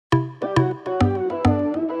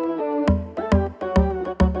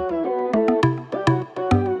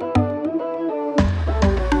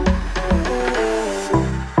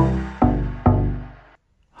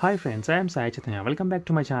Hi friends, I am Sai Chaitanya. Welcome back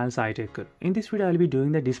to my channel Sai Tech Guru. In this video, I will be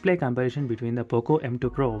doing the display comparison between the Poco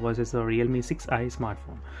M2 Pro versus the Realme 6i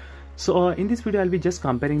smartphone. So in this video, I'll be just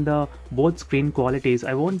comparing the both screen qualities.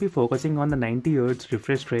 I won't be focusing on the 90Hz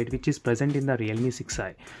refresh rate which is present in the Realme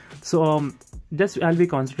 6i. So just I'll be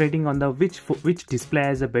concentrating on the which display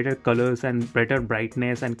has a better colors and better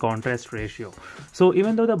brightness and contrast ratio. So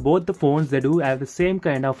even though both the phones they do have the same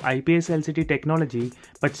kind of IPS LCD technology,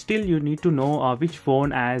 but still you need to know which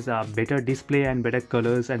phone has a better display and better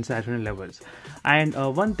colors and saturation levels. And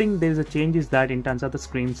one thing there is a change is that in terms of the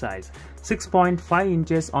screen size, 6.5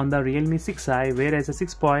 inches on the Realme 6i, whereas a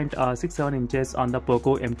 6.67 inches on the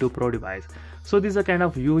Poco M2 Pro device. So this is a kind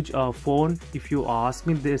of huge phone. If you ask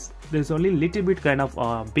me, there's only little bit kind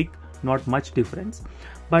of big, not much difference.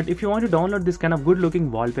 But if you want to download this kind of good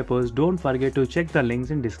looking wallpapers, don't forget to check the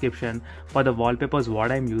links in description for the wallpapers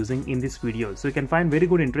what I'm using in this video. So you can find very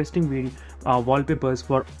good interesting wallpapers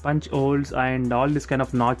for punch holes and all this kind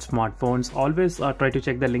of notch smartphones. Always try to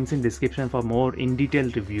check the links in description for more in detail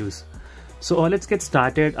reviews. So let's get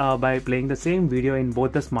started by playing the same video in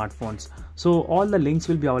both the smartphones. So all the links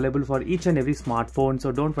will be available for each and every smartphone,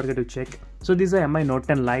 so don't forget to check. So this is a Mi Note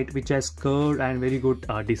 10 Lite which has curved and very good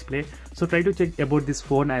display. So try to check about this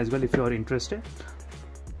phone as well if you are interested.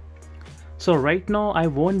 So right now I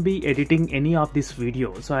won't be editing any of this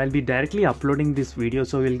video, so I'll be directly uploading this video,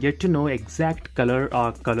 so we'll get to know exact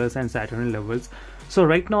colors and saturation levels. So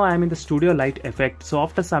right now I am in the studio light effect, so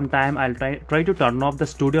after some time I'll try to turn off the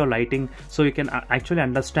studio lighting so you can actually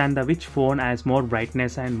understand which phone has more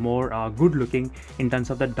brightness and more good looking in terms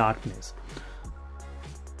of the darkness.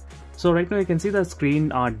 So right now you can see the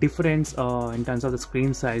screen difference in terms of the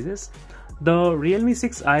screen sizes. The Realme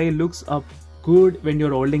 6i looks good when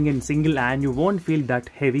you're holding in single hand. You won't feel that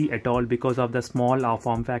heavy at all because of the small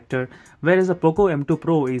form factor, whereas the Poco M2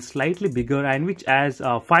 Pro is slightly bigger and which has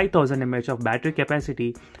 5000 mAh of battery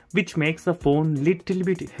capacity, which makes the phone little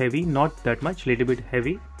bit heavy, not that much, little bit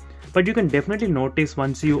heavy, but you can definitely notice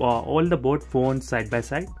once you hold the both phones side by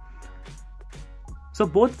side. So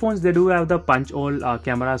both phones they do have the punch hole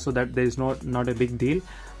camera, so that there is not a big deal,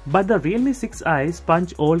 but the Realme 6i's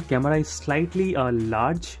punch hole camera is slightly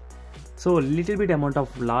large. So a little bit amount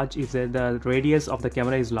of large is that the radius of the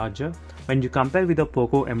camera is larger when you compare with the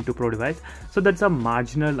Poco M2 Pro device. So that's a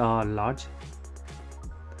marginal large.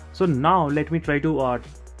 So now let me try to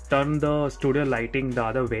turn the studio lighting the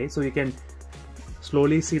other way so you can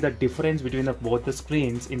slowly see the difference between both the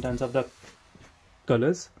screens in terms of the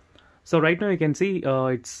colors. So right now you can see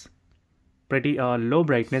it's pretty low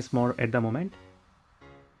brightness more at the moment.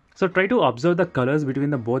 So try to observe the colors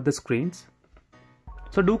between both the screens.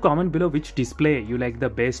 So do comment below which display you like the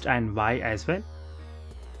best and why as well.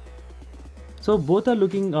 So both are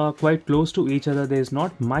looking quite close to each other. There is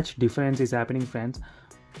not much difference is happening, friends.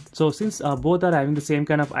 So since both are having the same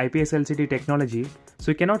kind of IPS LCD technology,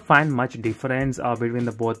 so you cannot find much difference between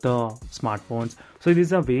both the smartphones. So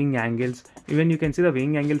these are viewing angles. Even you can see the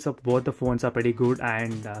viewing angles of both the phones are pretty good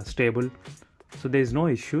and stable. So there is no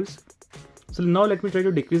issues. So now let me try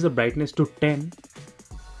to decrease the brightness to 10.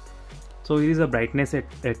 So here is the brightness at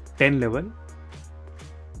 10 level.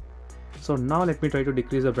 So now let me try to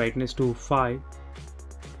decrease the brightness to 5.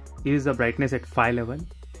 Here is the brightness at 5 level,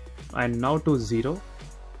 and now to 0.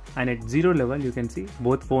 And at 0 level you can see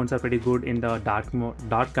both phones are pretty good in the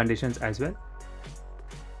dark conditions as well.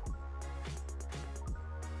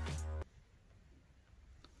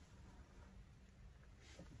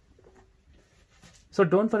 So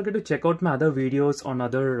don't forget to check out my other videos on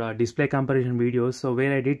other display comparison videos, so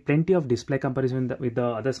where I did plenty of display comparison with the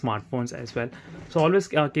other smartphones as well. So always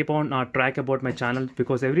keep on track about my channel,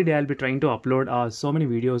 because every day I'll be trying to upload so many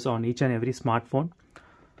videos on each and every smartphone.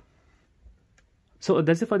 So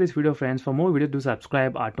that's it for this video, friends. For more videos, do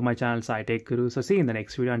subscribe to my channel Sai Tech Guru. So see you in the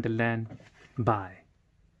next video. Until then, bye.